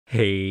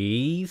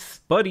Hey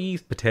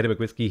Spuddies, Potato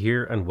McWhiskey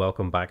here, and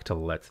welcome back to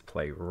Let's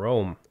Play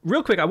Rome.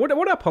 Real quick, I want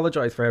to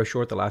apologize for how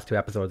short the last two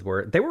episodes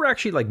were. They were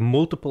actually like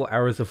multiple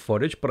hours of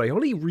footage, but I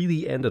only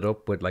really ended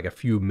up with like a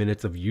few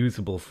minutes of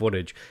usable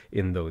footage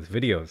in those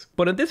videos.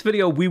 But in this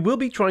video, we will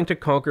be trying to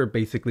conquer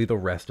basically the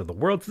rest of the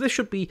world, so this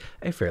should be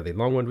a fairly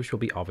long one, which will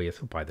be obvious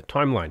by the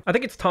timeline. I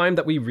think it's time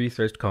that we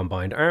researched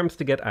combined arms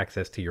to get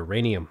access to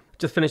uranium.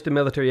 Just finished the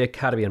military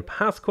academy in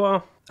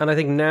Pasqua, and I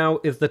think now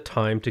is the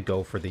time to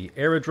go for the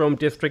aerodrome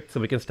district so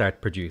we can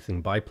start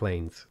producing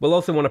biplanes. We'll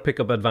also want to pick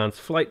up advanced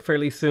flight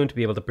fairly soon to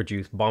be able to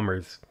produce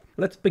bombers.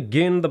 Let's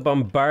begin the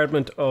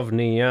bombardment of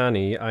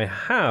Niani. I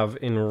have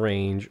in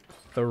range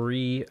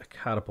 3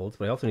 catapults,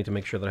 but I also need to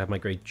make sure that I have my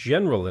great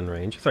general in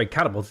range. Sorry,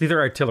 catapults, these are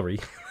artillery.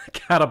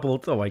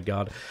 Catapults, oh my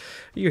god.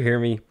 You hear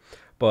me?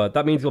 But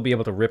that means we'll be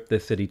able to rip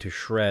this city to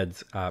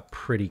shreds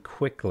pretty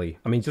quickly.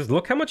 I mean, just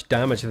look how much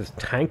damage this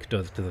tank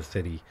does to the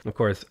city. Of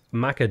course,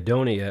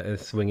 Macedonia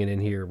is swinging in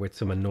here with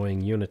some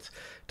annoying units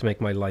to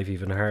make my life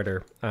even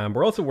harder.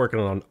 We're also working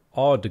on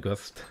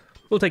August.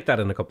 We'll take that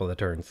in a couple of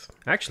turns.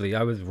 Actually,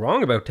 I was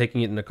wrong about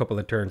taking it in a couple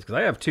of turns because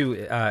I have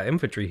 2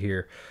 infantry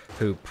here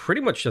who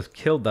pretty much just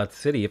killed that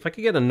city. If I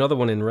could get another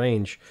one in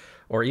range,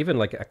 or even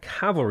like a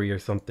cavalry or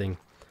something,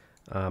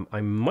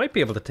 I might be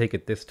able to take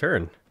it this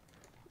turn.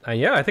 And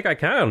yeah, I think I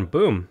can.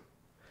 Boom.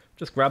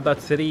 Just grab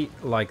that city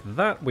like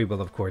that. We will,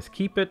 of course,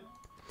 keep it.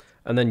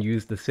 And then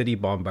use the city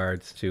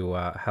bombards to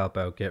help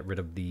out get rid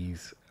of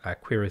these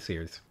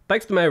cuirassiers.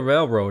 Thanks to my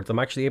railroads, I'm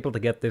actually able to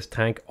get this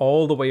tank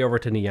all the way over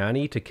to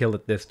Niani to kill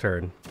it this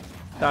turn.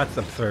 That's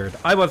absurd.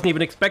 I wasn't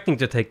even expecting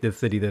to take this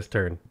city this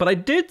turn. But I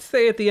did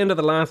say at the end of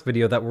the last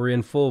video that we're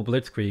in full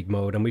blitzkrieg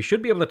mode and we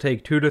should be able to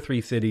take 2 to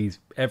 3 cities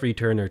every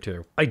turn or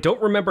two. I don't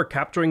remember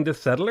capturing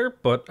this settler,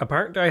 but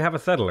apparently I have a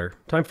settler.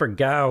 Time for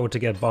Gao to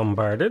get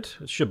bombarded.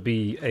 It should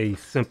be a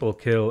simple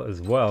kill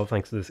as well,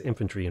 thanks to this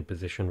infantry in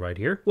position right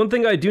here. One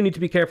thing I do need to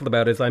be careful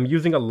about is I'm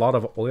using a lot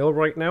of oil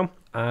right now,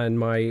 and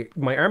my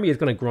army is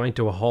going to grind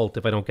to a halt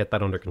if I don't get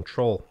that under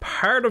control.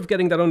 Part of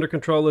getting that under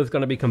control is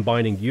going to be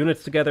combining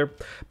units together,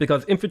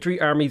 because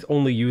infantry armies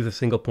only use a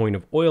single point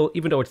of oil,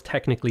 even though it's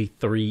technically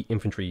 3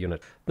 infantry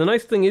units. The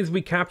nice thing is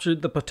we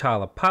captured the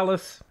Potala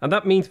Palace, and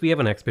that means we have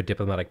an expert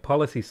diplomatic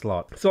policy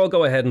slot. So I'll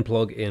go ahead and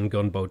plug in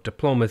gunboat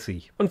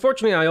diplomacy.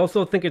 Unfortunately, I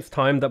also think it's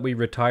time that we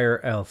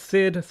retire El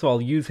Cid, so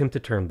I'll use him to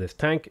turn this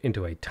tank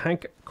into a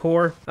tank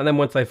corps, and then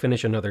once I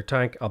finish another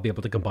tank, I'll be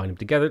able to combine them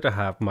together to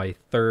have my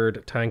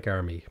 3rd tank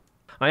army.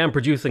 I am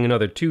producing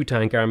another 2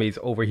 tank armies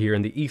over here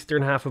in the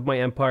eastern half of my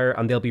empire,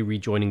 and they'll be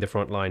rejoining the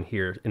front line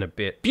here in a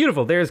bit.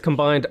 Beautiful, there's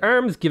combined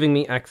arms giving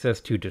me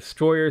access to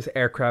destroyers,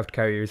 aircraft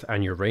carriers,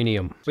 and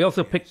uranium. We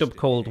also picked up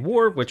Cold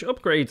War, which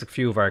upgrades a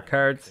few of our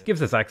cards,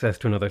 gives us access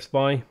to another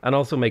spy, and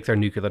also makes our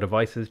nuclear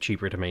devices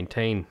cheaper to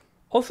maintain.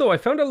 Also, I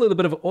found a little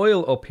bit of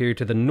oil up here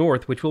to the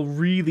north, which will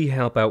really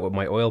help out with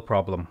my oil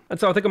problem. And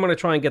so I think I'm going to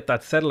try and get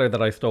that settler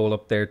that I stole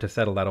up there to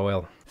settle that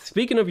oil.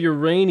 Speaking of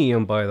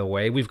uranium, by the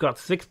way, we've got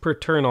 6 per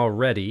turn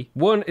already.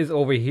 1 is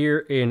over here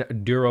in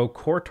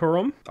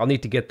Durocortorum. I'll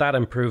need to get that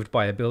improved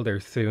by a builder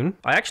soon.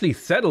 I actually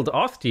settled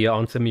Ostia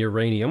on some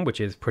uranium, which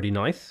is pretty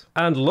nice.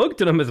 And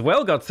Lugdunum as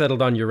well got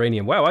settled on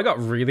uranium. Wow, I got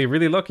really,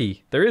 really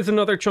lucky. There is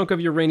another chunk of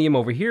uranium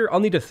over here.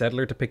 I'll need a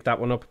settler to pick that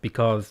one up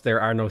because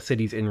there are no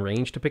cities in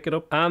range to pick it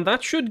up. And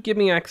that should give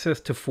me access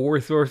to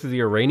 4 sources of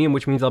uranium,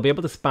 which means I'll be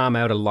able to spam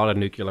out a lot of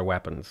nuclear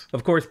weapons.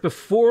 Of course,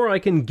 before I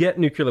can get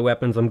nuclear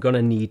weapons, I'm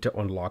gonna need to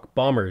unlock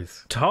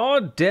bombers.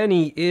 Todd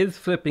Denny is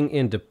flipping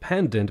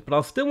independent, but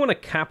I'll still want to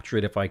capture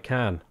it if I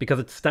can, because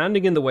it's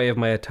standing in the way of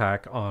my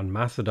attack on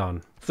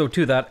Macedon. So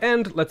to that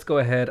end, let's go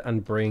ahead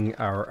and bring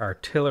our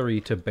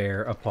artillery to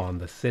bear upon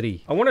the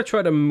city. I want to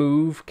try to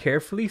move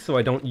carefully so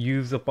I don't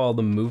use up all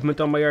the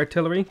movement on my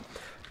artillery,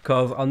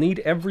 because I'll need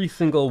every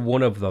single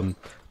one of them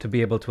to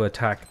be able to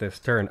attack this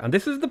turn. And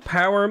this is the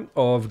power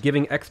of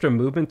giving extra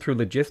movement through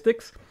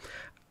logistics,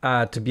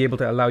 to be able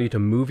to allow you to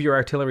move your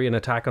artillery and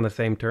attack on the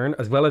same turn,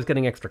 as well as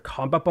getting extra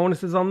combat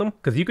bonuses on them,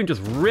 because you can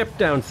just rip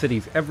down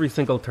cities every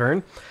single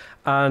turn.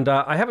 And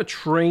I have a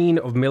train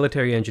of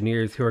military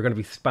engineers who are going to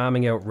be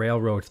spamming out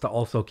railroads to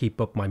also keep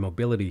up my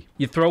mobility.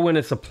 You throw in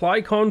a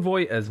supply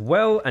convoy as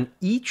well, and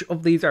each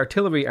of these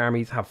artillery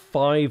armies have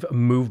 5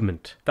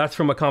 movement. That's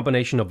from a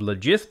combination of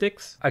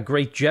logistics, a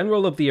great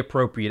general of the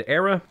appropriate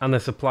era, and a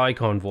supply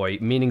convoy,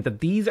 meaning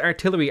that these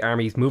artillery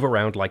armies move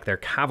around like they're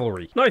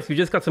cavalry. Nice, we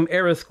just got some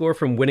era score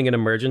from winning an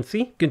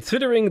emergency.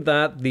 Considering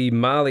that the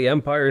Mali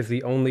Empire is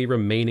the only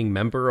remaining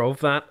member of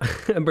that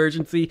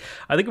emergency,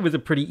 I think it was a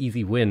pretty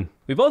easy win.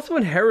 We've also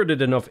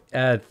inherited enough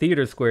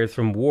theater squares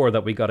from war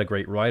that we got a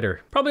great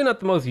rider. Probably not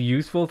the most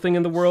useful thing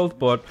in the world,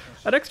 but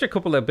an extra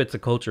couple of bits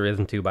of culture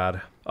isn't too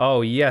bad.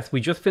 Oh yes,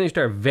 we just finished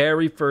our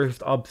very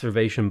first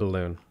observation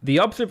balloon. The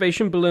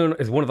observation balloon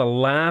is one of the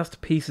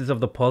last pieces of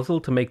the puzzle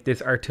to make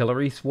this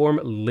artillery swarm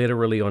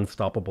literally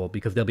unstoppable,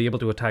 because they'll be able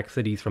to attack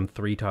cities from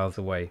 3 tiles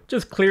away.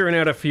 Just clearing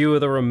out a few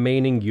of the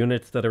remaining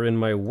units that are in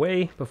my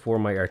way before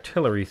my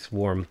artillery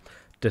swarm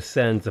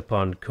descends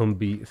upon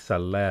Cumbi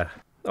Saleh.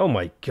 Oh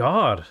my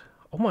god.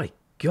 Oh my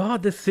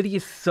god, this city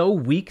is so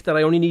weak that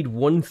I only need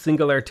one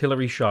single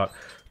artillery shot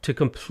to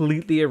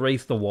completely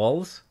erase the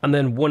walls, and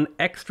then one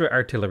extra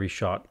artillery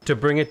shot to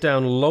bring it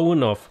down low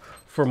enough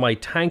for my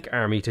tank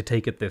army to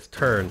take it this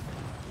turn.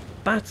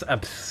 That's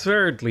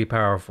absurdly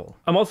powerful.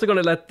 I'm also going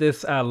to let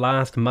this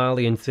last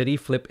Malian city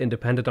flip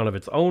independent on of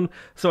its own,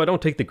 so I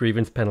don't take the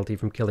grievance penalty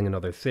from killing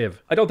another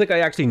civ. I don't think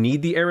I actually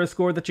need the era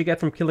score that you get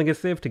from killing a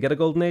civ to get a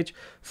golden age,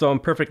 so I'm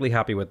perfectly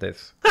happy with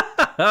this.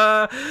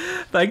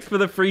 Thanks for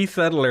the free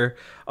settler.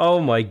 Oh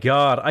my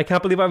god, I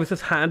can't believe I was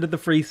just handed the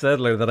free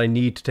settler that I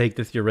need to take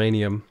this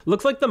uranium.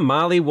 Looks like the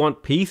Mali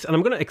want peace, and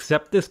I'm going to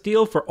accept this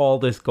deal for all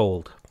this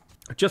gold.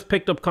 Just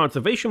picked up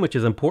conservation, which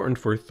is important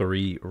for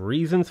 3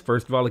 reasons.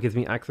 First of all, it gives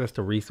me access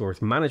to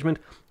resource management,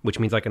 which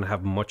means I can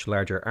have much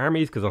larger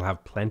armies because I'll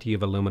have plenty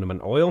of aluminum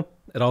and oil.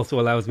 It also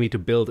allows me to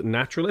build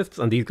naturalists,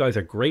 and these guys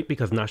are great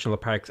because national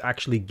parks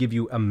actually give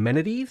you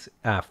amenities,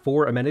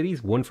 4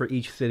 amenities, 1 for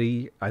each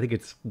city. I think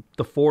it's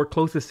the 4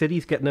 closest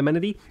cities get an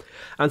amenity.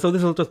 And so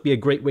this will just be a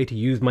great way to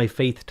use my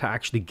faith to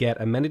actually get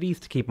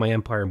amenities to keep my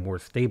empire more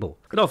stable.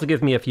 It also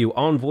gives me a few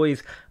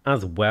envoys,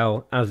 as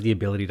well as the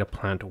ability to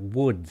plant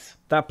woods.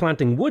 That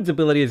planting woods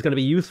ability is going to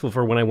be useful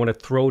for when I want to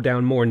throw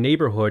down more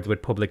neighborhoods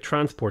with public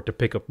transport to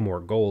pick up more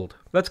gold.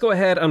 Let's go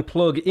ahead and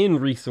plug in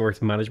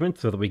resource management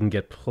so that we can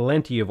get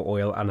plenty of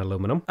oil and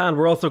aluminum. And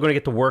we're also going to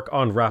get to work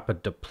on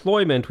rapid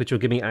deployment, which will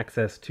give me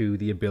access to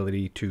the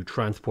ability to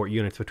transport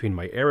units between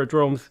my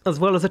aerodromes, as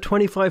well as a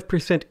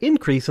 25%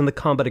 increase in the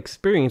combat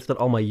experience that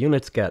all my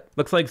units get.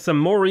 Looks like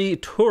Samori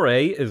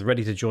Toure is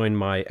ready to join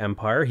my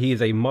empire. He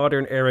is a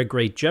modern era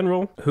great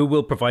general who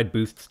will provide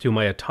boosts to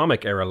my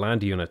atomic era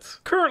land units.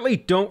 Currently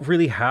don't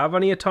really have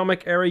any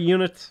atomic era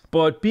units,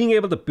 but being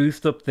able to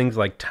boost up things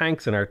like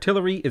tanks and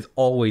artillery is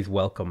always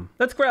welcome.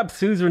 Let's grab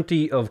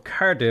suzerainty of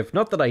Cardiff,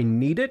 not that I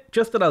need it,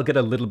 just that I'll get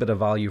a little bit of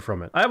value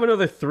from it. I have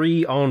another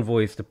 3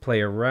 envoys to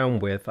play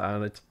around with,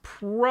 and it's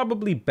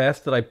probably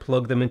best that I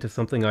plug them into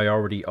something I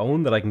already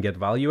own that I can get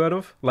value out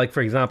of. Like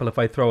for example, if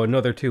I throw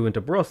another 2 into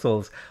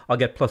Brussels, I'll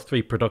get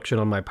 +3 production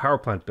on my power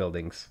plant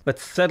buildings.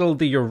 Let's settle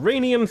the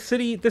uranium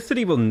city. This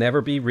city will never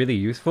be really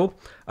useful.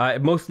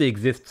 It mostly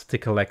exists to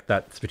collect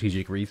that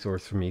strategic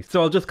resource for me,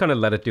 so I'll just kind of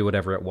let it do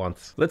whatever it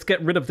wants. Let's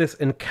get rid of this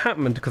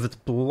encampment because it's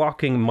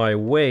blocking my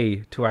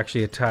way to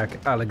actually attack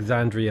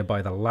Alexandria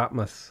by the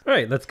Latmus.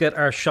 Alright, let's get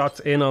our shots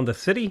in on the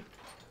city.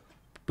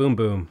 Boom,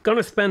 boom.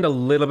 Gonna spend a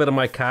little bit of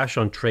my cash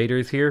on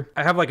traders here.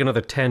 I have like another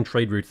 10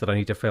 trade routes that I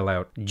need to fill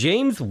out.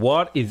 James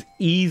Watt is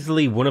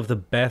easily one of the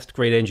best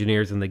great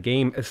engineers in the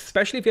game,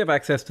 especially if you have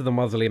access to the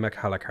Mausoleum at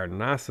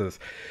Halicarnassus.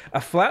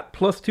 A flat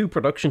 +2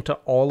 production to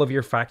all of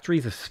your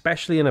factories,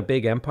 especially in a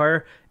big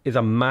empire, is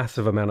a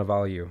massive amount of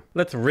value.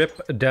 Let's rip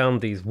down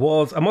these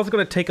walls. I'm also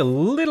going to take a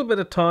little bit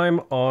of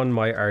time on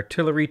my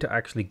artillery to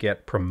actually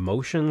get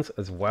promotions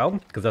as well,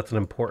 because that's an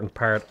important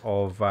part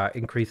of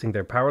increasing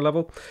their power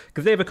level,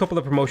 because they have a couple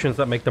of promotions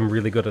that make them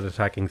really good at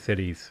attacking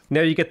cities.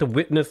 Now you get to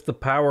witness the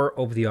power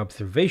of the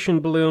observation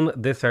balloon.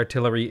 This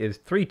artillery is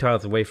 3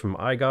 tiles away from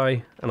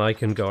Igai, and I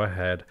can go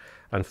ahead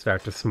and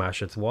start to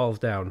smash its walls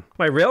down.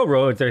 My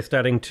railroads are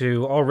starting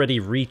to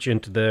already reach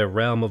into the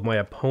realm of my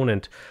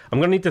opponent. I'm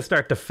going to need to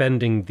start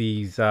defending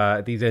these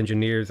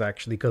engineers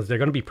actually, because they're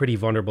going to be pretty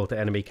vulnerable to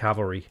enemy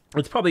cavalry.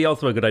 It's probably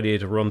also a good idea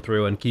to run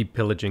through and keep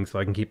pillaging so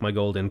I can keep my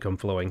gold income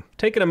flowing.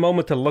 Taking a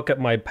moment to look at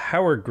my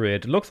power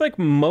grid, looks like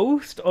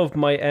most of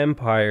my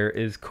empire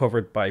is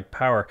covered by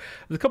power.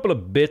 There's a couple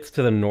of bits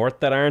to the north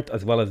that aren't,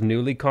 as well as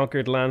newly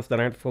conquered lands that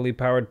aren't fully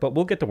powered, but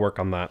we'll get to work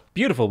on that.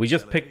 Beautiful, we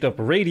just picked up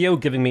radio,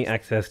 giving me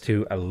access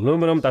to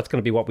aluminum. That's going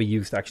to be what we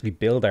use to actually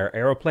build our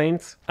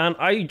aeroplanes. And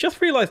I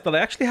just realized that I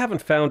actually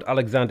haven't found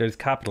Alexander's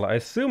capital. I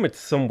assume it's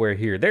somewhere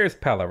here. There's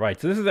Pella, right?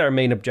 So this is our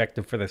main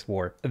objective for this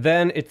war.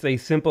 Then it's a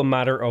simple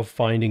matter of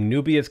finding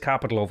Nubia's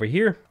capital over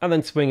here and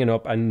then swinging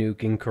up and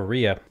nuking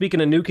Korea.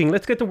 Speaking of nuking,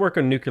 let's get to work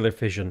on nuclear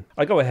fission.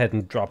 I go ahead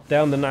and drop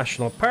down the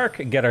national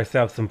park, get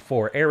ourselves some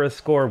 4 era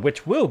score,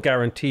 which will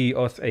guarantee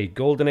us a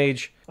golden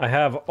age. I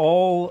have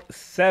all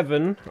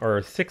 7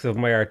 or 6 of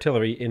my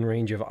artillery in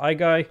range of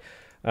Igai.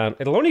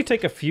 It'll only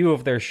take a few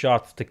of their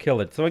shots to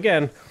kill it. So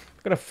again,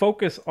 I'm going to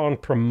focus on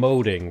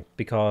promoting,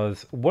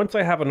 because once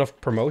I have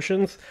enough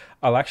promotions,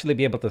 I'll actually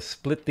be able to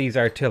split these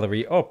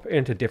artillery up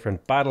into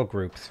different battle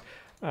groups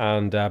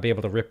and be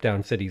able to rip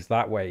down cities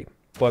that way.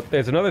 But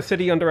there's another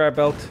city under our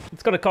belt.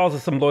 It's going to cause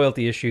us some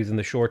loyalty issues in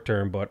the short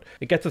term, but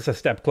it gets us a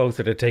step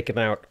closer to taking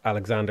out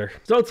Alexander.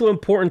 It's also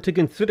important to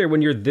consider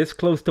when you're this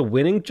close to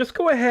winning, just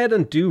go ahead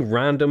and do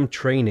random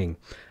training.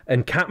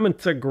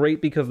 Encampments are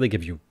great because they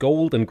give you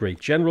gold and great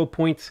general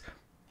points,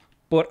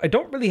 but I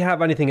don't really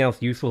have anything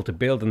else useful to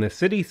build in this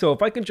city, so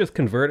if I can just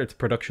convert its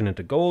production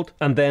into gold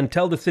and then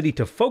tell the city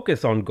to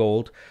focus on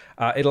gold,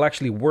 it'll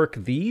actually work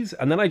these,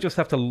 and then I just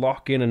have to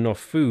lock in enough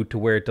food to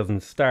where it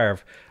doesn't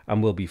starve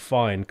and we'll be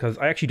fine, because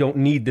I actually don't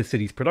need the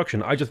city's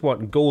production. I just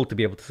want gold to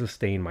be able to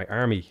sustain my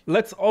army.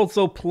 Let's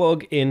also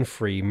plug in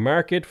free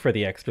market for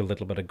the extra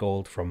little bit of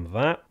gold from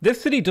that.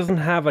 This city doesn't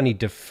have any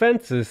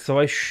defenses, so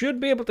I should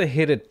be able to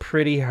hit it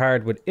pretty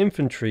hard with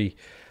infantry.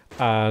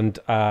 and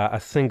a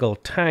single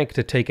tank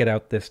to take it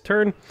out this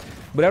turn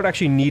without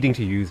actually needing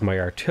to use my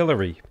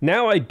artillery.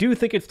 Now I do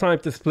think it's time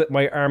to split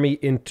my army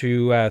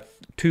into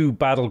 2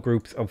 battle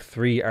groups of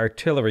 3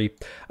 artillery.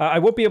 I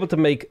won't be able to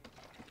make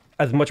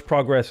as much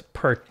progress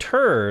per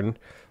turn,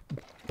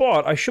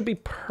 but I should be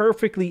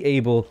perfectly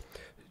able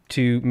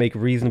to make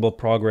reasonable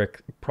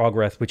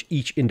progress with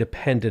each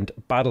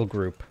independent battle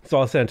group. So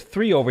I'll send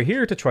 3 over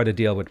here to try to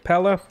deal with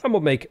Pella, and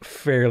we'll make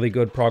fairly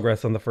good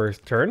progress on the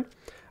first turn.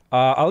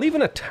 I'll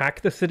even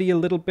attack the city a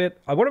little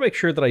bit. I want to make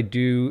sure that I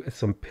do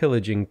some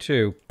pillaging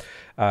too,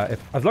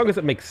 as long as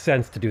it makes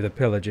sense to do the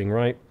pillaging,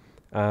 right?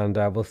 And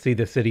we'll see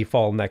the city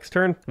fall next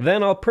turn.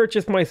 Then I'll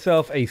purchase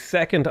myself a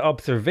second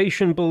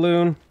observation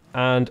balloon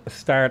and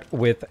start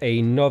with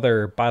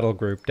another battle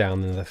group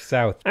down in the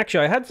south.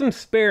 Actually, I had some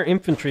spare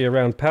infantry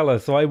around Pella,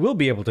 so I will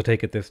be able to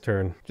take it this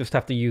turn. Just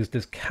have to use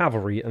this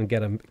cavalry and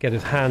get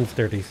his hands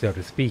dirty, so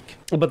to speak.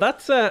 But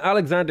that's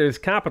Alexander's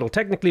capital.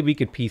 Technically, we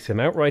could piece him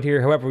out right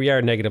here. However, we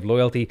are negative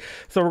loyalty,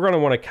 so we're going to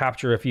want to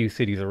capture a few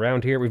cities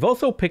around here. We've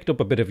also picked up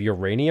a bit of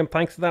uranium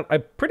thanks to that.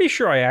 I'm pretty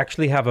sure I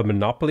actually have a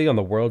monopoly on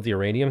the world's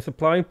uranium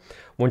supply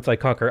once I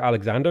conquer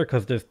Alexander,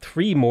 because there's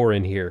 3 more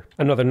in here.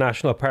 Another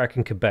national park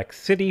in Quebec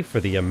City for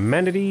the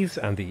amenities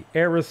and the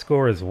era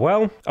score as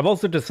well. I've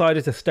also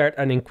decided to start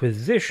an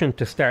inquisition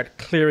to start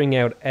clearing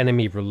out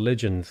enemy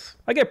religions.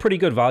 I get pretty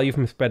good value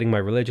from spreading my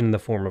religion in the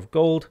form of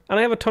gold, and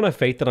I have a ton of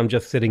faith that I'm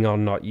just sitting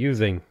on not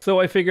using. So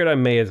I figured I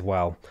may as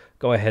well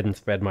go ahead and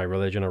spread my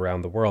religion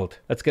around the world.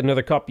 Let's get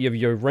another copy of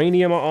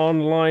uranium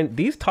online.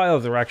 These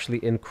tiles are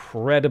actually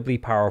incredibly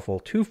powerful.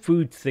 2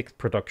 food, 6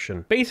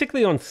 production.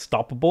 Basically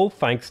unstoppable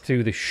thanks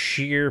to the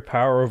sheer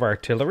power of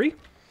artillery.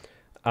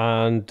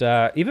 And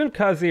even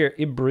Kazir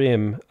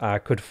Ibrahim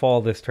could fall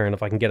this turn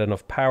if I can get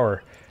enough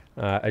power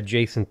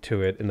adjacent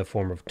to it in the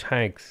form of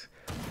tanks.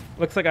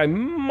 Looks like I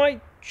might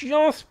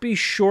just be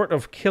short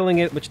of killing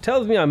it, which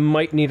tells me I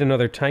might need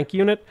another tank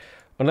unit.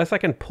 Unless I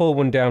can pull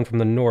one down from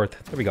the north.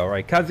 There we go.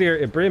 Right,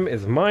 Kazir Ibrahim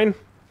is mine.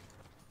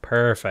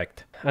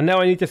 Perfect. And now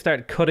I need to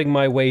start cutting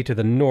my way to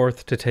the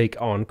north to take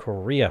on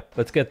Korea.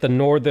 Let's get the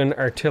Northern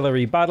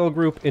Artillery Battle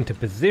Group into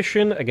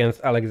position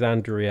against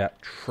Alexandria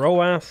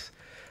Troas.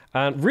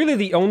 And really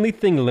the only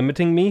thing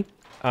limiting me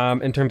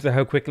in terms of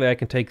how quickly I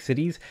can take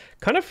cities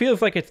kind of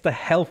feels like it's the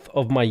health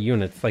of my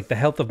units, like the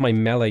health of my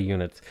melee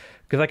units.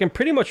 Because I can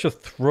pretty much just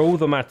throw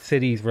them at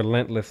cities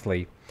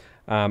relentlessly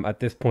at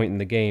this point in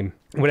the game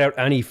without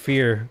any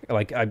fear.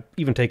 Like, I've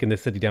even taken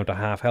this city down to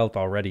half health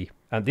already.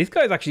 And these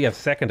guys actually have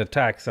second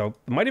attack, so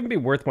it might even be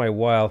worth my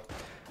while.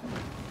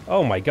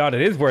 Oh my god,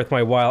 it is worth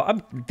my while.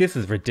 This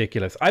is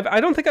ridiculous. I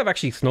don't think I've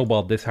actually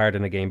snowballed this hard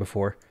in a game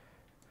before.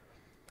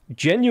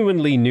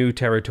 Genuinely new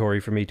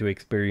territory for me to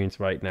experience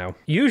right now.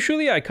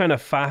 Usually I kind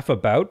of faff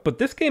about, but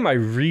this game I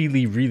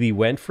really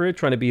went for it,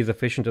 trying to be as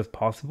efficient as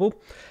possible.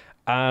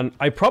 And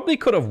I probably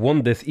could have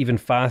won this even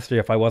faster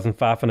if I wasn't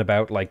faffing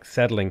about, like,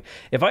 settling.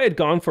 If I had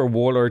gone for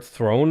Warlord's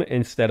Throne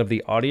instead of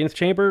the Audience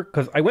Chamber,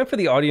 because I went for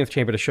the Audience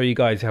Chamber to show you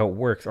guys how it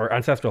works, or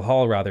Ancestral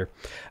Hall rather,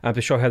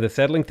 to show how the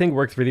settling thing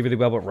works really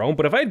well with Rome.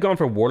 But if I had gone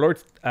for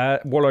Warlord's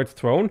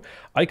Throne,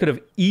 I could have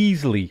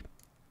easily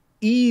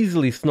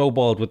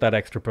snowballed with that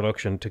extra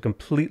production to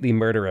completely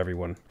murder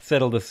everyone.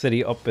 Settle the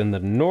city up in the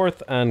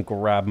north and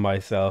grab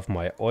myself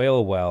my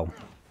oil well.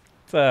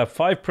 It's a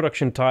 5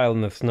 production tile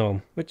in the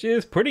snow, which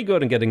is pretty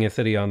good in getting a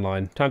city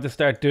online. Time to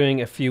start doing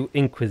a few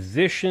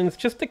inquisitions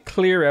just to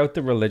clear out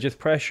the religious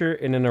pressure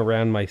in and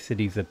around my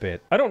cities a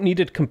bit. I don't need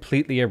it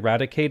completely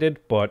eradicated,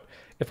 but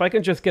if I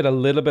can just get a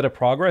little bit of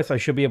progress, I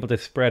should be able to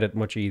spread it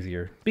much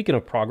easier. Speaking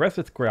of progress,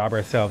 let's grab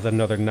ourselves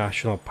another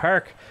national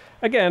park.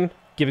 Again,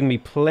 giving me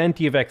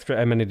plenty of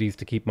extra amenities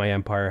to keep my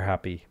empire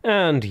happy.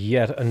 And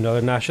yet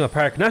another national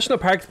park. National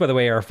parks, by the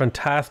way, are a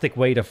fantastic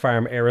way to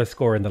farm era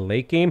score in the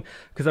late game,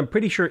 because I'm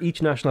pretty sure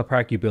each national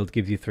park you build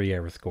gives you 3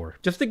 era score.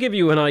 Just to give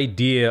you an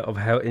idea of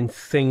how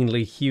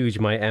insanely huge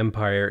my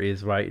empire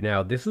is right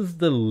now, this is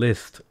the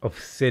list of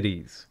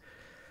cities.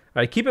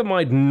 Alright, keep in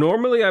mind,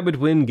 normally I would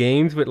win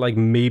games with like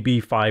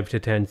maybe 5 to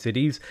 10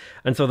 cities,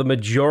 and so the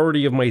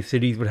majority of my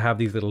cities would have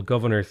these little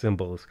governor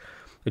symbols.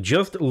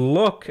 Just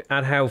look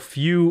at how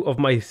few of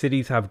my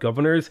cities have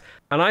governors,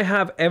 and I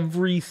have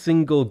every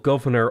single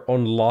governor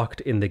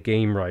unlocked in the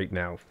game right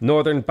now.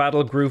 Northern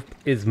Battle Group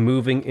is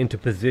moving into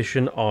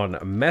position on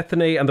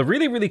Methane, and the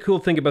really cool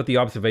thing about the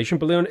observation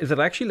balloon is it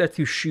actually lets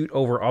you shoot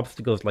over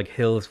obstacles like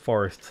hills,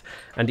 forests,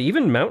 and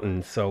even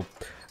mountains, so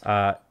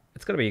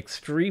it's going to be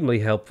extremely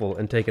helpful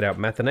in taking out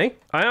Methane.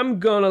 I am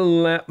going to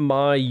let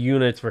my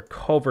units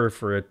recover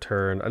for a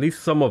turn, at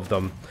least some of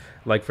them.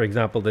 Like, for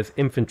example, this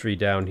infantry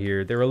down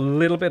here. They're a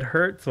little bit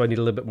hurt, so I need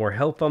a little bit more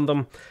health on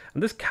them.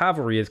 And this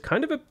cavalry is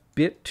kind of a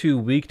bit too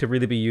weak to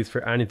really be used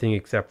for anything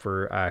except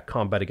for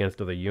combat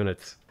against other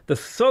units. The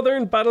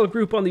Southern Battle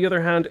Group, on the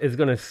other hand, is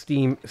going to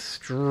steam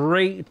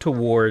straight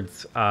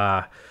towards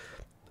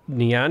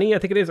Niani, I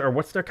think it is, or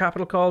what's their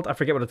capital called? I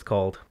forget what it's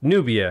called.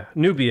 Nubia.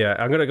 I'm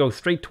going to go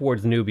straight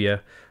towards Nubia,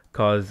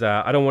 because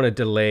I don't want to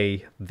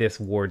delay this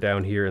war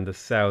down here in the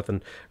south.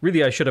 And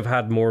really, I should have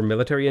had more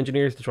military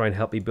engineers to try and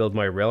help me build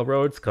my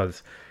railroads,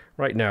 because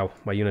Right now,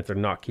 my units are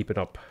not keeping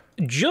up.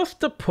 Just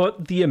to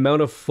put the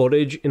amount of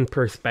footage in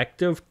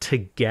perspective to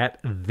get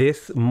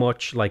this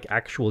much like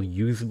actual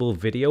usable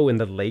video in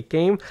the late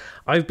game,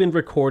 I've been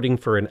recording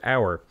for an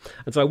hour.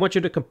 And so I want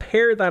you to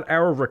compare that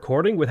hour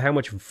recording with how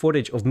much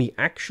footage of me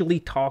actually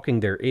talking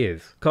there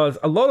is. Because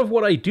a lot of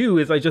what I do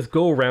is I just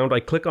go around,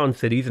 I click on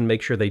cities and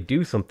make sure they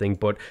do something,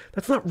 but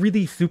that's not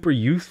really super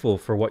useful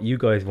for what you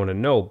guys want to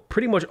know.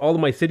 Pretty much all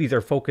of my cities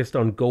are focused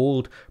on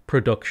gold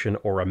production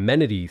or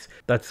amenities.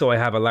 That's so I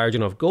have a large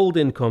enough gold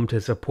income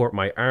to support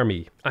my army.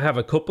 I have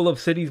a couple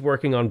of cities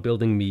working on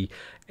building me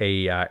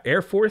a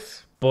air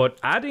force, but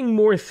adding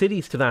more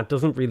cities to that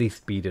doesn't really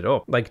speed it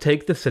up. Like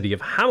take the city of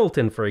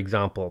Hamilton, for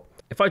example.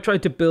 If I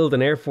tried to build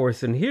an air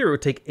force in here, it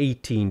would take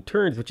 18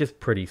 turns, which is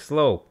pretty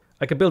slow.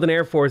 I could build an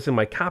air force in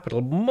my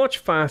capital much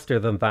faster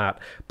than that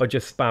by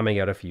just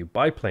spamming out a few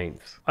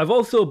biplanes. I've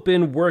also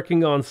been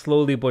working on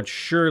slowly but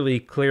surely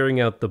clearing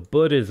out the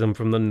Buddhism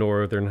from the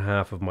northern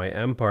half of my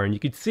empire, and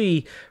you can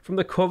see from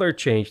the color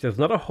change there's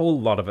not a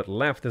whole lot of it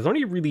left. There's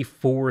only really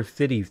 4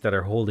 cities that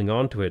are holding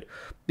on to it.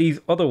 These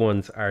other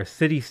ones are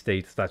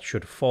city-states that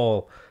should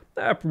fall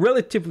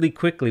relatively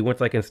quickly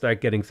once I can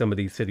start getting some of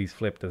these cities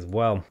flipped as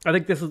well. I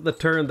think this is the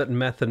turn that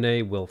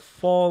Methane will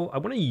fall. I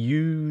want to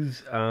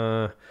use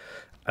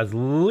as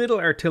little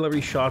artillery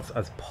shots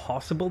as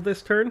possible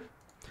this turn,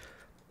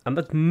 and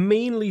that's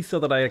mainly so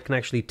that I can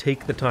actually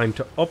take the time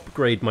to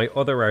upgrade my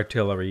other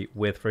artillery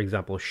with, for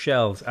example,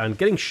 shells, and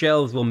getting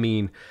shells will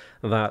mean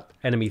that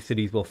enemy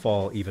cities will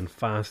fall even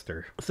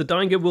faster.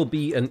 Sedanga will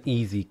be an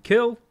easy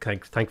kill,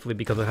 thankfully,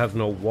 because it has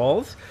no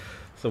walls.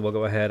 So we'll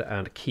go ahead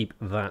and keep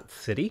that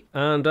city.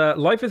 And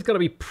life is going to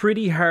be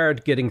pretty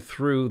hard getting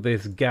through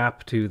this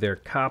gap to their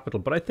capital,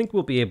 but I think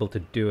we'll be able to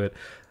do it.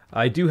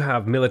 I do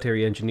have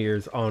military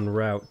engineers en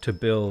route to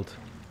build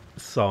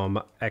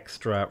some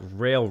extra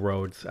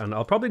railroads, and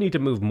I'll probably need to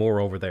move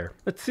more over there.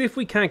 Let's see if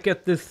we can't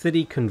get this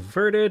city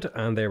converted,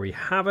 and there we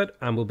have it,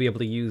 and we'll be able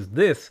to use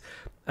this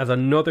as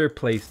another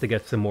place to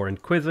get some more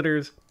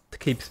inquisitors to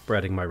keep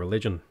spreading my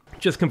religion.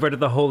 Just converted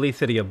the holy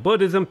city of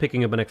Buddhism,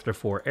 picking up an extra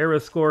 4 era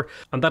score,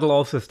 and that'll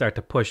also start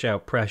to push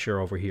out pressure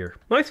over here.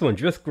 Nice one,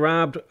 just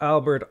grabbed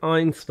Albert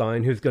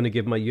Einstein, who's going to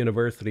give my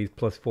universities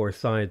 +4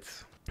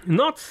 science.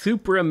 Not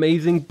super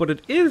amazing, but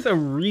it is a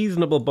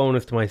reasonable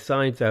bonus to my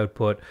science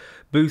output,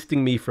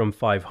 boosting me from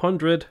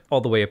 500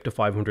 all the way up to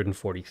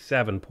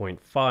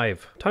 547.5.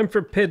 Time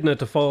for Pydna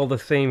to follow the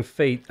same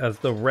fate as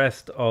the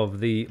rest of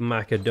the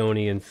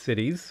Macedonian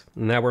cities.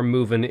 Now we're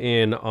moving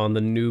in on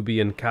the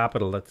Nubian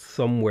capital that's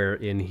somewhere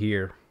in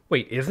here.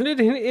 Wait, isn't it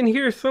in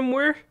here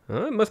somewhere?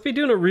 It must be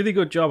doing a really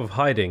good job of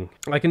hiding.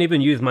 I can even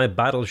use my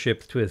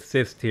battleships to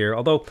assist here,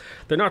 although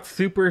they're not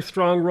super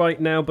strong right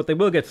now, but they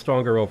will get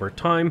stronger over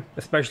time,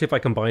 especially if I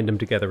combine them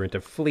together into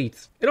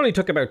fleets. It only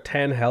took about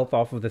 10 health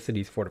off of the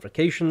city's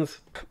fortifications,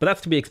 but that's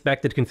to be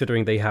expected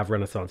considering they have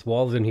Renaissance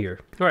walls in here.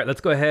 Alright,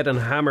 let's go ahead and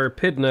hammer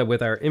Pydna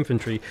with our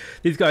infantry.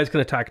 These guys can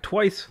attack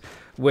twice,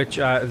 which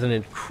is an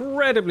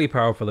incredibly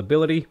powerful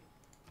ability.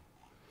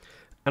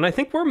 And I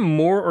think we're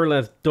more or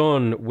less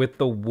done with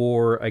the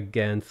war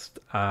against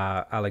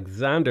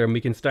Alexander, and we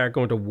can start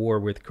going to war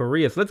with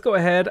Korea. So let's go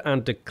ahead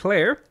and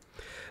declare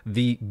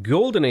the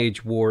Golden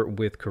Age war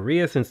with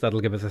Korea, since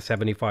that'll give us a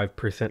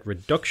 75%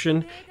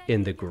 reduction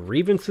in the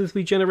grievances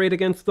we generate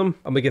against them,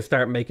 and we can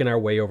start making our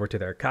way over to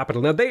their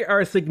capital. Now, they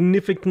are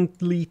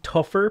significantly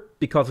tougher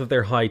because of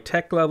their high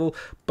tech level,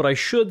 but I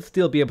should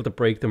still be able to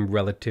break them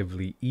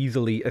relatively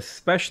easily,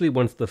 especially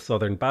once the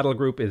southern battle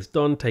group is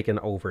done taking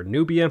over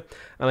Nubia,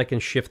 and I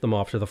can shift them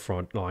off to the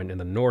front line in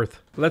the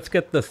north. Let's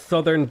get the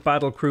southern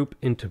battle group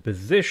into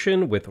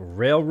position with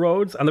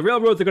railroads, and the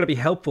railroads are going to be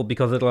helpful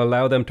because it'll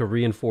allow them to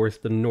reinforce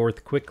the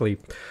north quickly,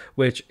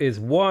 which is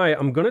why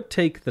I'm going to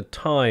take the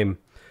time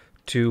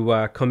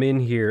to come in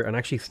here and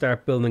actually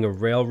start building a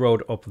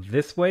railroad up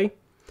this way,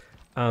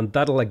 and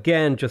that'll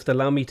again just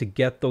allow me to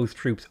get those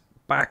troops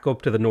back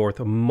up to the north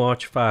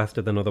much faster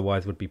than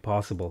otherwise would be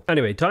possible.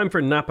 Anyway, time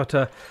for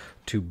Napata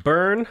to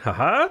burn.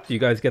 Haha, do you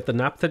guys get the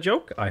Napata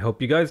joke? I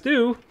hope you guys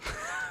do.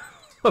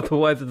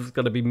 Otherwise it's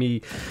going to be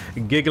me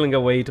giggling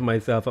away to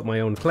myself at my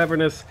own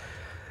cleverness,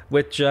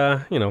 which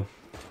you know,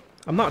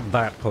 I'm not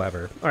that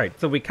clever. Alright,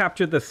 so we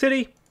captured the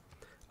city.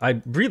 I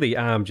really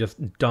am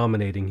just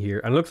dominating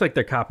here. And it looks like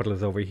their capital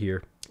is over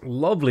here.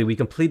 Lovely, we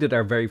completed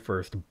our very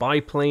first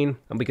biplane,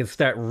 and we can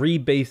start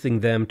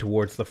rebasing them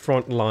towards the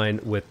front line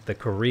with the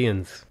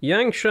Koreans.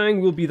 Yangshan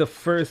will be the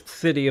first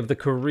city of the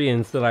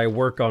Koreans that I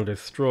work on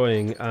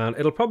destroying, and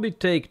it'll probably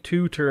take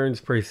 2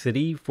 turns per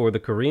city for the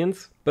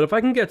Koreans. But if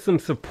I can get some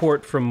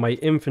support from my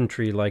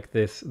infantry like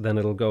this, then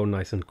it'll go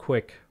nice and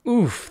quick.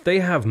 Oof, they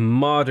have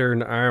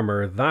modern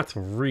armor. That's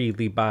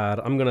really bad.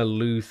 I'm gonna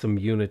lose some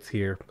units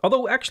here.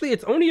 Although, actually,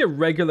 it's only a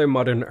regular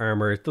modern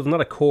armor. It's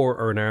not a corps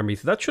or an army,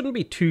 so that shouldn't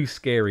be too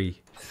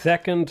scary.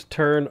 Second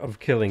turn of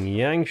killing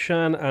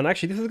Yangshan, and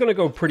actually this is gonna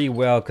go pretty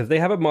well because they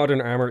have a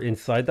modern armor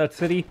inside that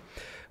city,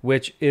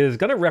 which is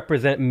going to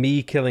represent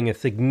me killing a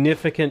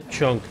significant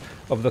chunk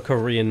of the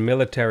Korean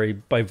military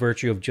by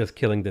virtue of just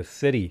killing this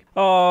city.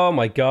 Oh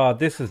my god,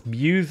 this is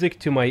music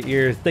to my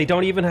ears. They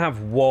don't even have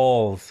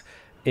walls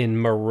in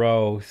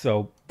Moreau,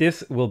 so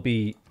this will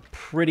be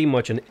pretty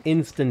much an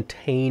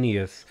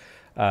instantaneous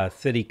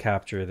city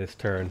capture this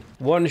turn.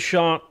 One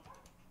shot,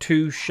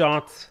 two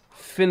shots,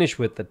 finish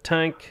with the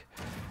tank.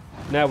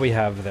 Now we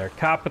have their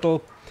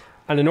capital,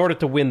 and in order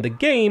to win the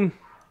game,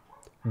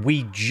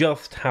 we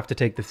just have to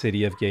take the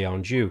city of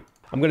Gyeongju.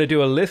 I'm going to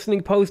do a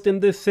listening post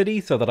in this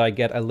city so that I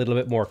get a little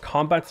bit more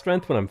combat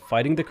strength when I'm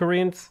fighting the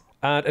Koreans.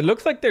 And it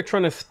looks like they're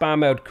trying to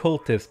spam out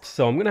cultists,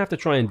 so I'm going to have to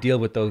try and deal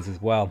with those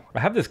as well. I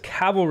have this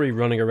cavalry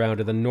running around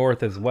in the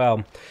north as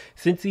well.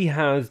 Since he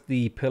has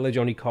the pillage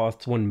only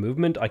costs one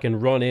movement, I can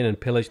run in and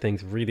pillage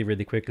things really,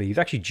 really quickly. He's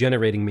actually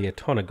generating me a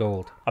ton of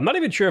gold. I'm not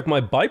even sure if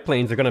my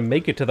biplanes are going to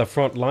make it to the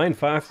front line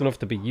fast enough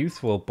to be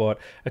useful, but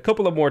a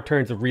couple of more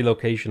turns of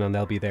relocation and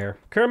they'll be there.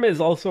 Kerma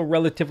is also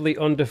relatively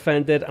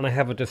undefended, and I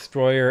have a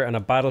destroyer and a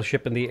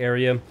battleship in the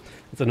area.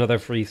 It's another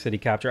free city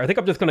capture. I think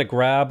I'm just going to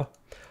grab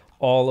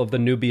all of the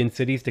Nubian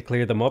cities to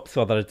clear them up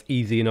so that it's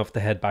easy enough to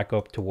head back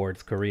up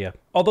towards Korea.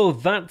 Although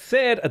that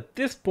said, at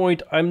this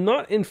point, I'm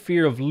not in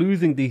fear of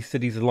losing these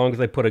cities as long as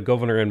I put a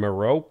governor in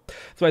Moreau.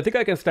 So I think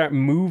I can start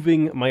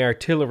moving my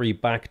artillery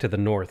back to the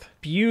north.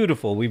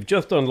 Beautiful, we've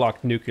just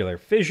unlocked nuclear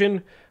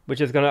fission,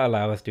 which is going to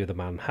allow us to do the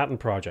Manhattan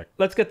Project.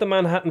 Let's get the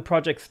Manhattan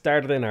Project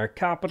started in our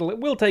capital. It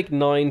will take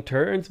 9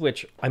 turns,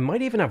 which I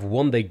might even have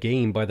won the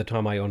game by the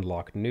time I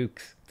unlock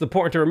nukes. It's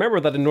important to remember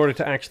that in order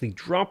to actually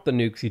drop the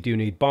nukes, you do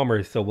need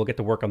bombers, so we'll get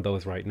to work on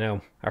those right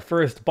now. Our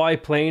first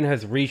biplane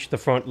has reached the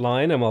front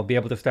line, and I'll be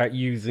able to start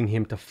using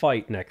him to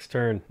fight next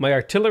turn. My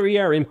artillery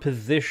are in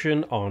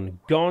position on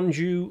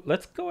Gonju.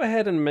 Let's go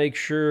ahead and make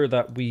sure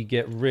that we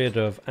get rid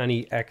of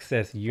any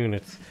excess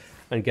units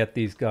and get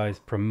these guys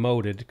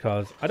promoted,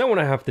 because I don't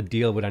want to have to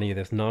deal with any of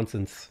this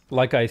nonsense.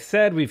 Like I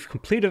said, we've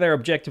completed our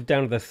objective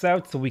down to the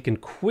south, so we can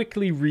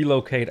quickly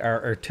relocate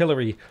our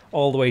artillery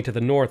all the way to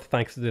the north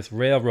thanks to this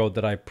railroad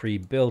that I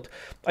pre-built.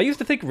 I used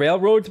to think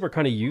railroads were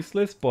kind of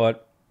useless,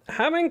 but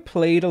having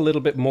played a little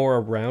bit more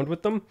around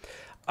with them,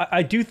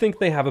 I do think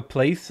they have a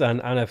place and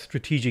a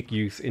strategic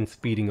use in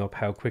speeding up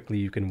how quickly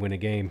you can win a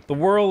game. The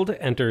world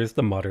enters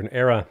the modern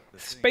era.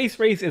 Space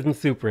race isn't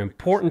super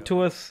important to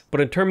us, but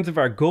in terms of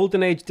our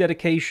Golden Age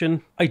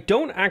dedication, I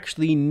don't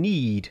actually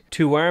need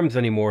 2 arms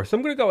anymore, so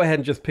I'm going to go ahead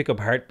and just pick up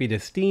Heartbeat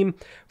of Steam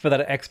for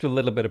that extra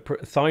little bit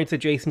of science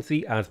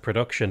adjacency as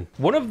production.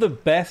 One of the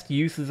best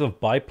uses of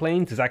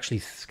biplanes is actually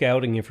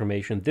scouting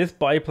information. This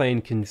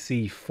biplane can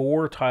see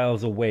 4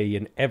 tiles away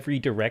in every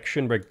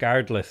direction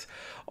regardless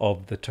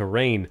of the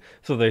terrain,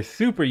 so they're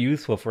super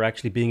useful for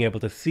actually being able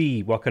to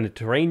see what kind of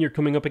terrain you're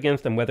coming up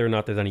against and whether or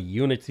not there's any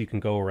units you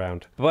can go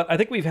around. But I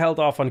think we've held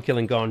off on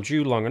killing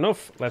Gonju long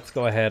enough. Let's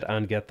go ahead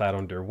and get that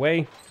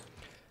underway.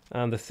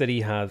 And the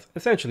city has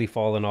essentially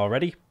fallen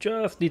already.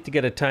 Just need to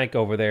get a tank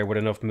over there with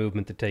enough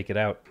movement to take it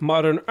out.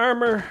 Modern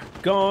armor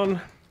gone.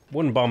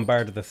 1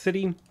 bombard of the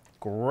city.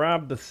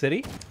 Grab the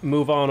city,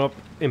 move on up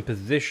in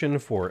position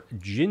for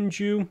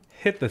Jinju,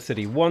 hit the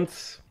city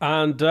once,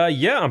 and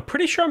yeah, I'm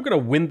pretty sure I'm going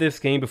to win this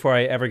game before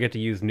I ever get to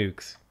use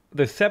nukes.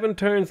 There's 7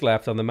 turns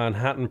left on the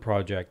Manhattan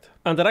Project,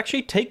 and it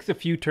actually takes a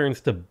few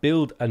turns to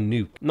build a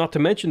nuke, not to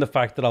mention the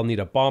fact that I'll need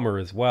a bomber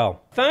as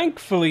well.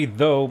 Thankfully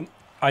though,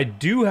 I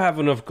do have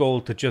enough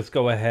gold to just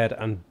go ahead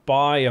and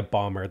buy a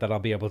bomber that I'll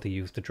be able to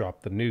use to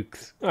drop the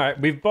nukes. Alright,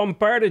 we've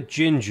bombarded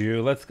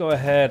Jinju, let's go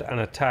ahead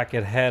and attack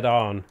it head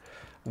on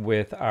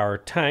with our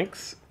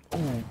tanks.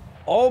 Ooh,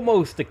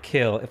 almost a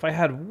kill. If I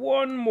had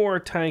 1 more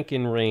tank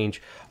in range.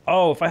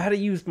 Oh, if I had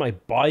used my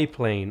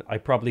biplane, I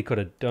probably could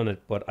have done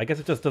it, but I guess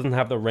it just doesn't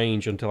have the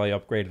range until I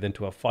upgrade it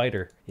into a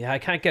fighter. Yeah, I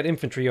can't get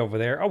infantry over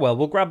there. Oh well,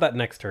 we'll grab that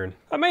next turn.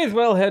 I may as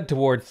well head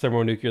towards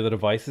thermonuclear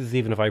devices,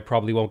 even if I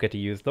probably won't get to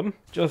use them.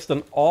 Just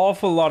an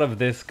awful lot of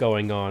this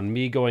going on.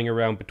 Me going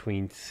around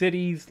between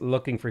cities,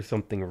 looking for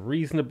something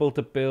reasonable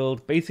to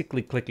build,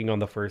 basically clicking on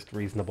the first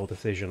reasonable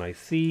decision I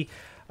see,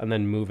 and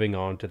then moving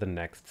on to the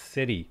next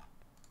city.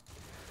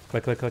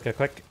 Click, click, click, click,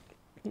 click.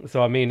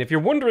 So, I mean, if you're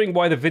wondering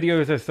why the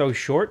videos are so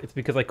short, it's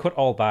because I cut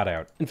all that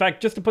out. In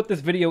fact, just to put this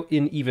video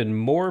in even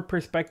more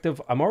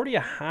perspective, I'm already a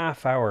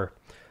half hour,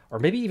 or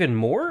maybe even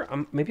more.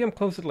 Maybe I'm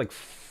closer to like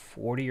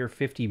 40 or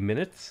 50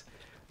 minutes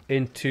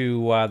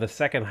into the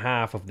second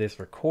half of this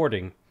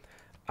recording.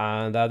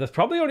 And there's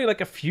probably only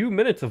like a few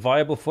minutes of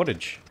viable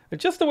footage.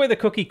 It's just the way the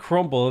cookie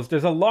crumbles.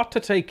 There's a lot to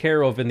take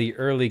care of in the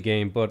early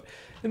game, but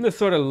in the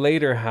sort of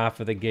later half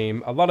of the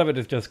game, a lot of it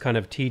is just kind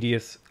of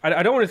tedious.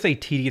 I don't want to say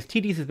tedious.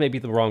 Tedious is maybe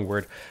the wrong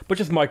word, but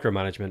just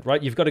micromanagement,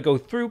 right? You've got to go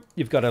through,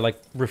 you've got to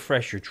like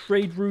refresh your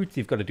trade routes,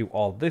 you've got to do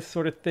all this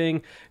sort of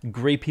thing.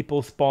 Great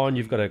people spawn,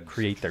 you've got to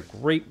create their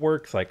great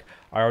works. Like,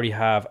 I already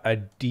have a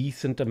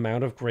decent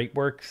amount of great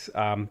works.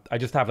 I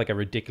just have like a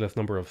ridiculous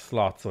number of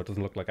slots, so it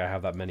doesn't look like I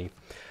have that many.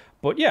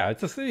 But yeah, it's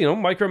just, you know,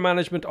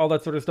 micromanagement, all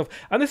that sort of stuff.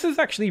 And this is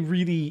actually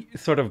really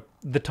sort of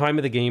the time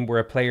of the game where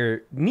a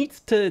player needs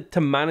to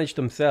manage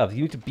themselves.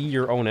 You need to be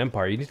your own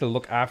empire. You need to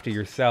look after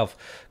yourself,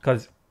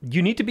 because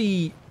you need to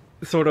be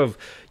sort of,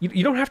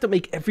 you don't have to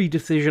make every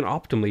decision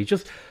optimally.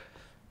 Just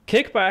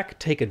kick back,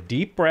 take a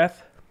deep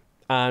breath,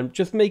 and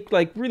just make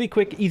like really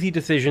quick, easy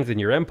decisions in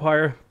your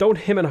empire. Don't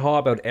hem and haw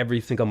about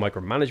every single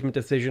micromanagement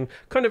decision.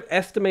 Kind of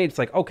estimate, it's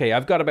like, okay,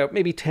 I've got about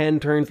maybe 10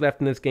 turns left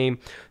in this game,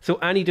 so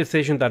any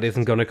decision that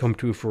isn't going to come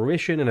to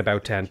fruition in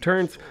about 10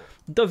 turns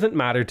doesn't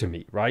matter to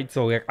me, right?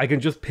 So I can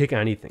just pick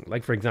anything.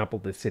 Like, for example,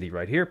 this city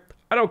right here.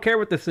 I don't care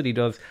what the city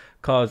does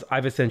because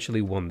I've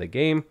essentially won the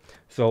game.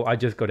 So I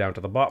just go down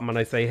to the bottom and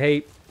I say,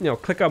 hey,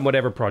 click on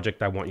whatever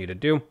project I want you to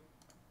do.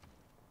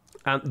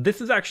 And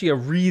this is actually a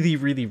really,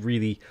 really,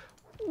 really,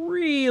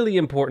 really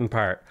important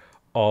part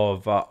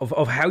of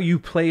how you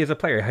play as a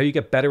player, how you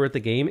get better at the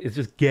game, is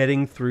just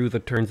getting through the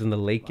turns in the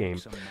late game.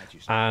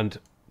 And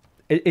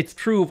it's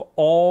true of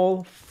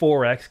all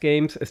 4X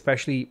games,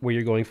 especially where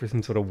you're going for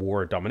some sort of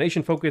war or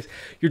domination focus.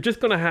 You're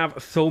just going to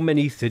have so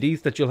many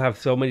cities that you'll have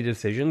so many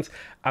decisions,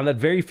 and that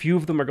very few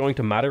of them are going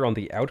to matter on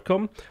the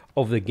outcome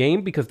of the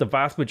game, because the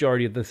vast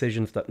majority of the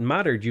decisions that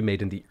mattered you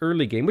made in the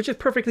early game, which is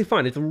perfectly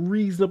fine. It's a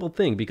reasonable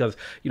thing because,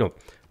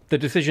 the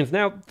decisions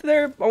now,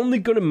 they're only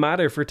going to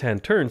matter for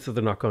 10 turns, so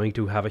they're not going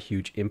to have a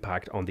huge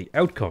impact on the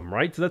outcome,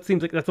 right? So that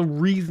seems like that's a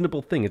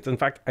reasonable thing. It's in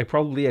fact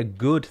probably a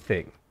good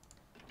thing.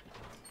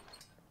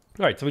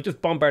 Alright, so we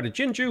just bombarded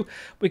Jinju,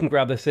 we can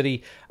grab the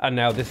city, and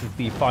now this is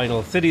the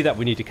final city that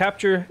we need to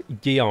capture,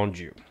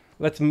 Gyeongju.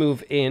 Let's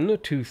move in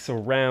to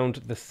surround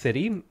the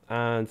city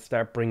and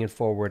start bringing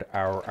forward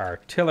our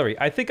artillery.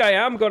 I think I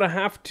am going to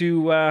have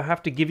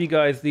to give you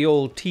guys the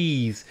old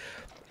tease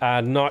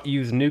and not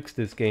use nukes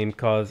this game,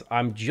 because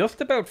I'm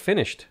just about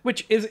finished,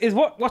 which is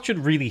what should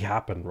really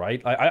happen,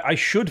 right? I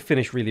should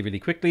finish really, really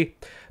quickly,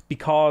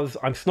 because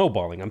I'm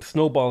snowballing. I'm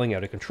snowballing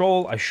out of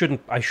control. I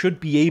should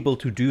be able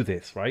to do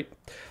this, right?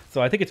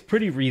 So I think it's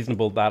pretty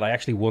reasonable that I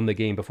actually won the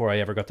game before I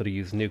ever got to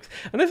use nukes.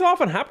 And this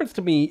often happens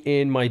to me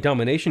in my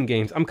domination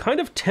games. I'm kind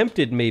of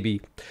tempted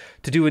maybe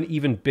to do an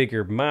even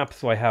bigger map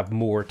so I have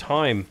more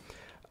time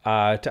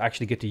to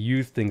actually get to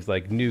use things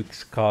like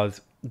nukes, because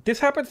this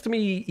happens to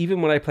me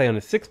even when I play on a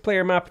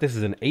 6-player map. This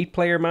is an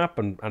 8-player map,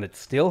 and it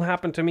still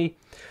happened to me.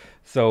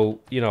 So,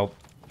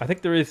 I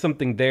think there is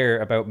something there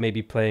about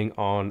maybe playing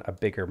on a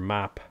bigger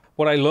map.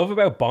 What I love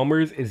about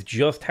bombers is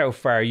just how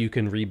far you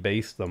can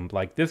rebase them.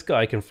 Like, this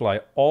guy can fly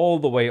all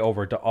the way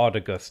over to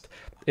August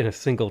in a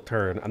single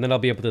turn, and then I'll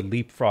be able to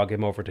leapfrog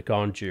him over to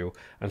Gwangju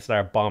and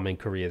start bombing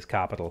Korea's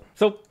capital.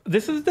 So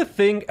this is the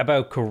thing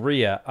about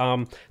Korea.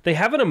 They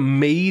have an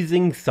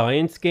amazing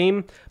science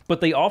game,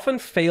 but they often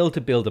fail to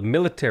build a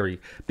military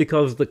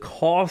because the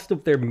cost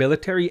of their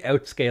military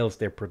outscales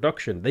their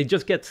production. They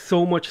just get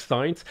so much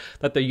science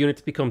that their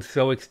units become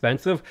so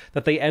expensive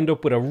that they end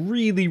up with a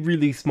really,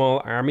 really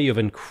small army of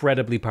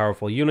incredibly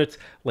powerful units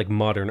like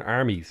modern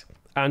armies.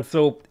 And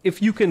so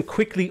if you can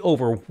quickly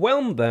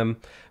overwhelm them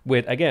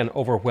with, again,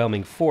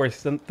 overwhelming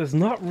force, then there's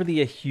not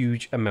really a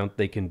huge amount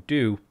they can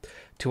do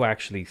to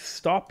actually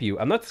stop you.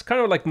 And that's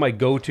kind of like my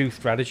go-to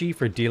strategy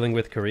for dealing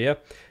with Korea,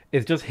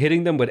 is just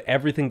hitting them with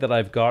everything that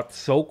I've got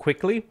so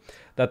quickly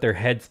that their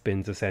head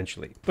spins,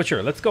 essentially. But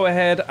sure, let's go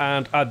ahead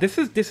and this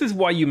is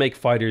why you make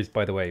fighters,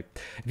 by the way.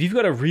 If you've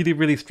got a really,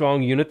 really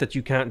strong unit that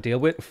you can't deal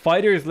with,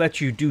 fighters let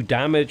you do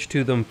damage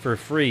to them for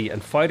free,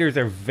 and fighters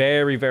are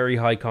very, very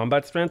high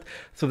combat strength,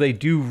 so they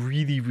do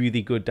really,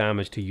 really good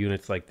damage to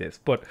units like this.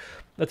 But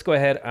let's go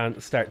ahead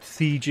and start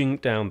sieging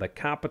down the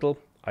capital.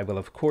 I will,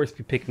 of course,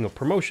 be picking up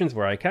promotions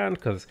where I can,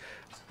 because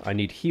I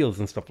need heals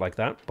and stuff like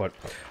that. But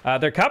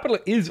their capital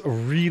is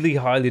really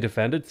highly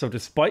defended, so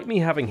despite me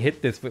having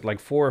hit this with like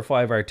 4 or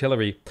 5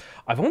 artillery,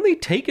 I've only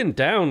taken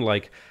down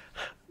like,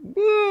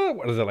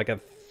 what is it, like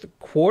a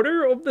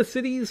quarter of the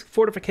city's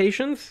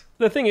fortifications?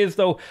 The thing is,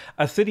 though,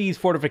 a city's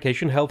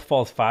fortification health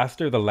falls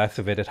faster the less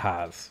of it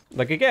has.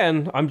 Like,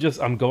 again, I'm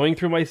going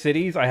through my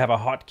cities. I have a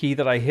hotkey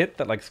that I hit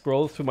that like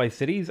scrolls through my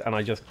cities, and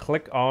I just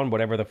click on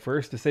whatever the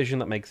first decision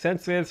that makes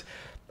sense is,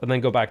 and then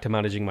go back to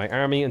managing my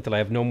army until I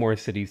have no more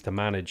cities to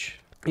manage.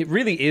 It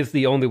really is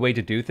the only way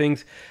to do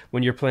things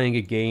when you're playing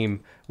a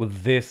game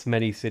with this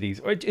many cities.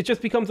 Or it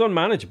just becomes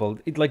unmanageable.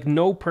 Like,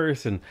 no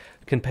person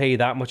can pay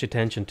that much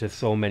attention to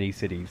so many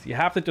cities. You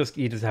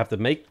just have to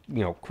make,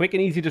 quick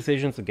and easy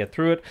decisions and get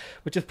through it,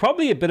 which is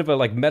probably a bit of a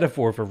like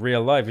metaphor for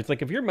real life. It's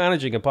like if you're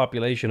managing a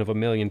population of 1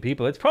 million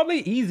people, it's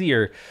probably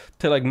easier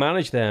to like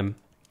manage them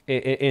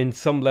in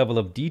some level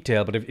of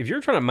detail. But if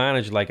you're trying to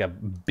manage like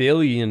 1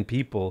 billion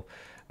people,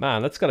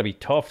 man, that's got to be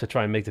tough to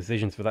try and make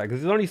decisions for that,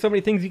 because there's only so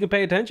many things you can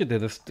pay attention to.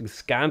 There's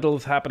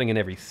scandals happening in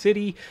every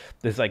city.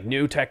 There's like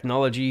new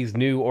technologies,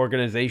 new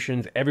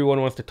organizations.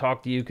 Everyone wants to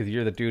talk to you because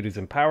you're the dude who's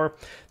in power.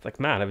 It's like,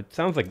 man, it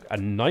sounds like a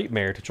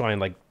nightmare to try and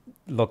like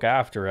look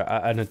after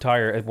an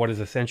entire, what is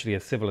essentially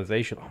a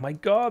civilization. Oh my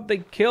god,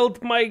 they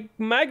killed my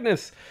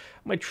Magnus.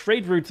 My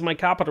trade routes in my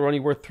capital are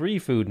only worth 3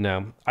 food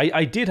now.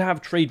 I did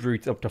have trade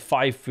routes up to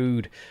 5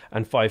 food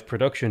and 5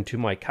 production to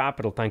my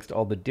capital thanks to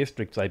all the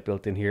districts I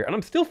built in here. And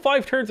I'm still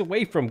 5 turns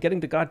away from getting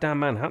the goddamn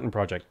Manhattan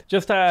Project.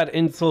 Just to add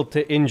insult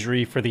to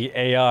injury for the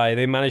AI,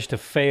 they managed to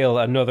fail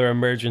another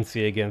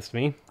emergency against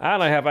me.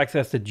 And I have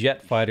access to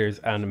jet fighters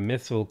and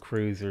missile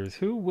cruisers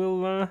who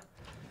will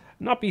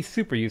not be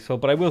super useful,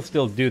 but I will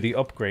still do the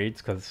upgrades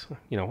because,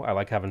 you know, I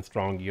like having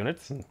strong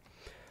units and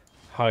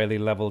highly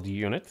leveled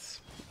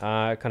units.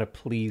 Kind of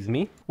please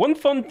me. One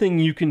fun thing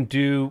you can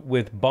do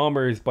with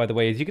bombers, by the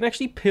way, is you can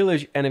actually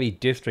pillage enemy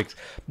districts.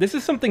 This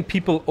is something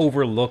people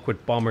overlook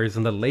with bombers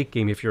in the late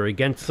game if you're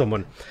against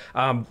someone.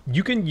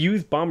 You can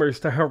use bombers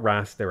to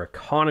harass their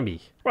economy.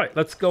 Right,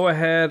 let's go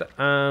ahead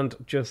and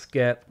just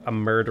get a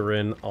murder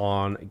in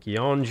on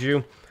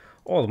Gyeongju.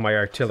 All of my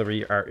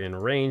artillery are in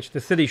range.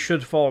 The city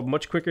should fall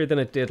much quicker than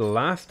it did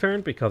last turn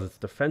because its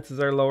defenses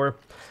are lower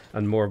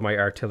and more of my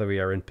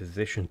artillery are in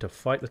position to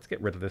fight. Let's get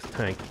rid of this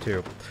tank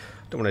too.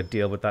 Don't want to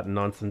deal with that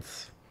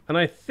nonsense. And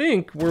I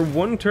think we're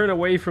 1 turn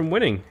away from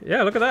winning.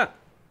 Yeah, look at that.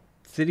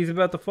 City's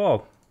about to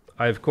fall.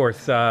 I, of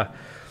course, the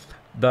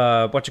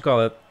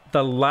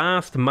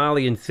last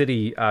Malian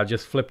city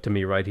just flipped to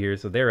me right here,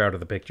 so they're out of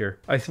the picture.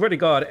 I swear to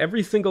God,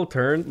 every single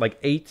turn, like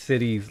 8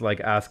 cities like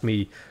ask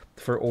me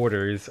for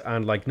orders,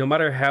 and like no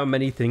matter how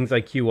many things I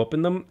queue up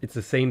in them, it's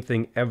the same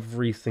thing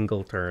every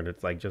single turn.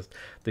 It's like just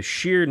the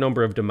sheer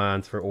number of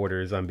demands for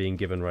orders I'm being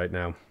given right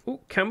now. Ooh,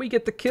 can we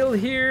get the kill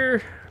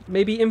here?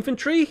 Maybe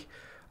infantry?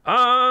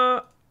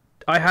 I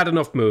had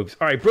enough moves.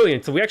 All right,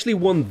 brilliant. So we actually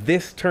won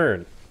this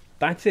turn.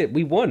 That's it.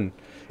 We won.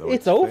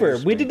 It's over.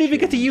 We didn't even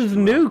get to use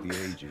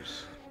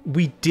nukes.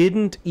 We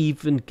didn't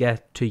even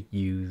get to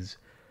use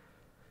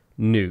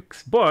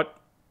nukes, but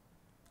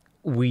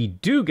we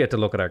do get to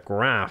look at our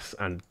graphs,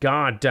 and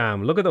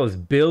goddamn, look at those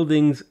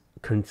buildings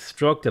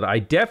constructed. I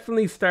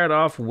definitely start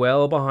off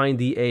well behind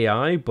the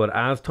AI, but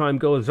as time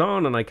goes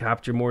on and I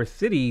capture more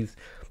cities,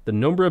 the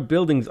number of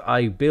buildings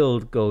I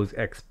build goes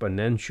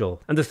exponential.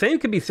 And the same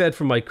can be said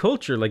for my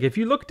culture. Like if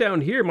you look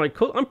down here,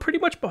 I'm pretty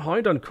much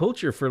behind on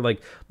culture for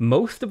like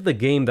most of the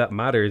game that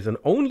matters, and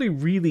only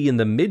really in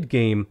the mid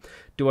game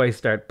do I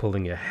start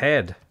pulling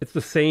ahead. It's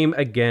the same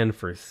again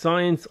for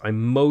science.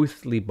 I'm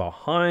mostly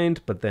behind,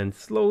 but then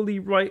slowly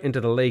right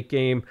into the late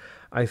game,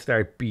 I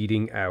start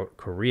beating out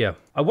Korea.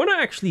 I want to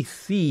actually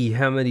see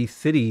how many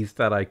cities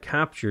that I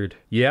captured.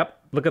 Yep.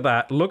 Look at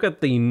that. Look at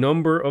the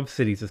number of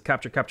cities. It's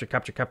capture, capture,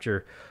 capture,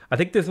 capture. I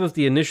think this was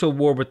the initial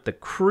war with the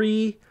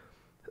Cree,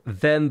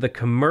 then the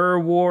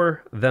Khmer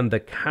War, then the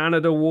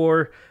Canada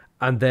War,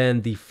 and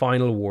then the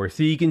final war.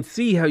 So you can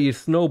see how you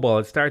snowball.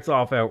 It starts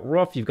off out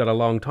rough. You've got a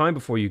long time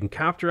before you can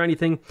capture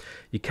anything.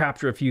 You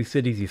capture a few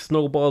cities, you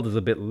snowball. There's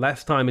a bit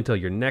less time until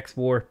your next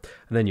war,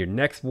 and then your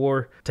next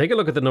war. Take a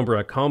look at the number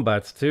of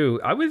combats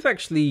too. I was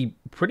actually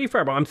pretty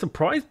far, but I'm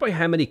surprised by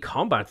how many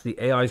combats the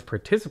AIs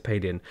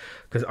participate in,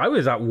 because I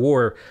was at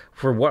war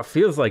for what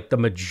feels like the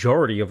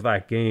majority of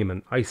that game,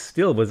 and I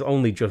still was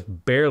only just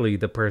barely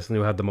the person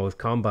who had the most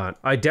combat.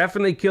 I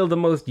definitely killed the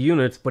most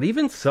units, but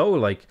even so,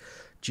 like,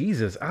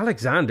 Jesus,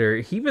 Alexander,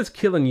 he was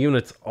killing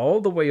units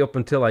all the way up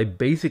until I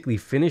basically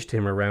finished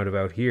him around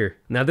about here.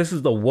 Now this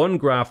is the one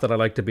graph that I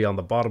like to be on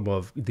the bottom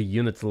of, the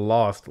units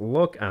lost.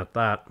 Look at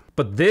that.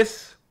 But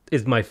this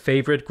is my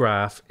favorite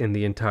graph in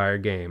the entire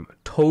game.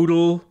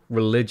 Total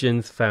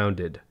religions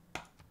founded.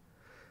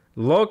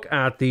 Look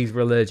at these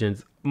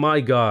religions.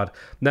 My God.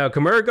 Now,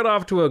 Khmer got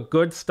off to a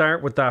good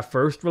start with that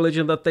first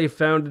religion that they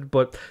founded,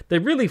 but they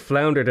really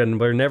floundered and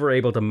were never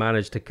able to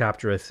manage to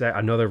capture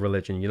another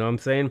religion, you know what I'm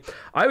saying?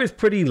 I was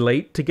pretty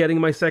late to getting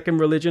my second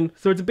religion,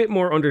 so it's a bit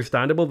more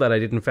understandable that I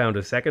didn't found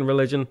a second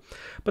religion,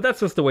 but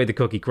that's just the way the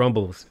cookie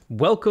crumbles.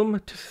 Welcome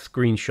to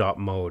screenshot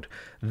mode.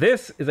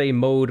 This is a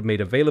mode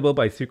made available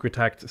by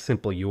Secretact's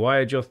simple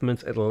UI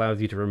adjustments. It allows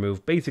you to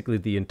remove basically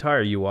the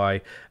entire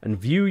UI and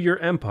view your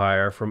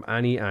empire from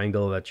any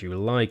angle that you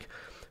like.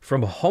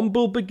 From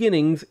humble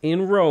beginnings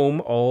in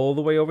Rome all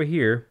the way over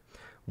here,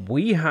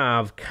 we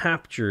have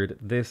captured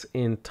this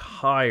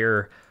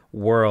entire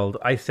world,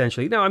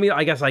 essentially. Now, I mean,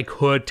 I guess I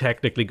could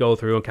technically go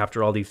through and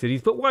capture all these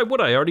cities, but why would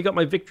I? I already got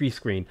my victory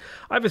screen.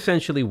 I've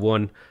essentially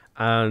won,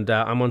 and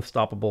I'm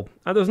unstoppable.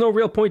 And there's no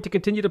real point to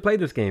continue to play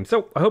this game.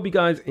 So I hope you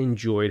guys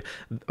enjoyed,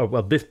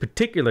 well, this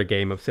particular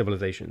game of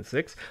Civilization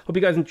 6. Hope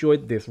you guys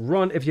enjoyed this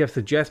run. If you have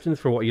suggestions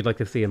for what you'd like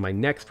to see in my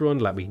next run,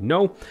 let me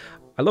know.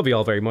 I love you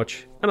all very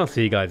much, and I'll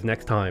see you guys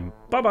next time.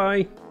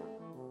 Bye-bye!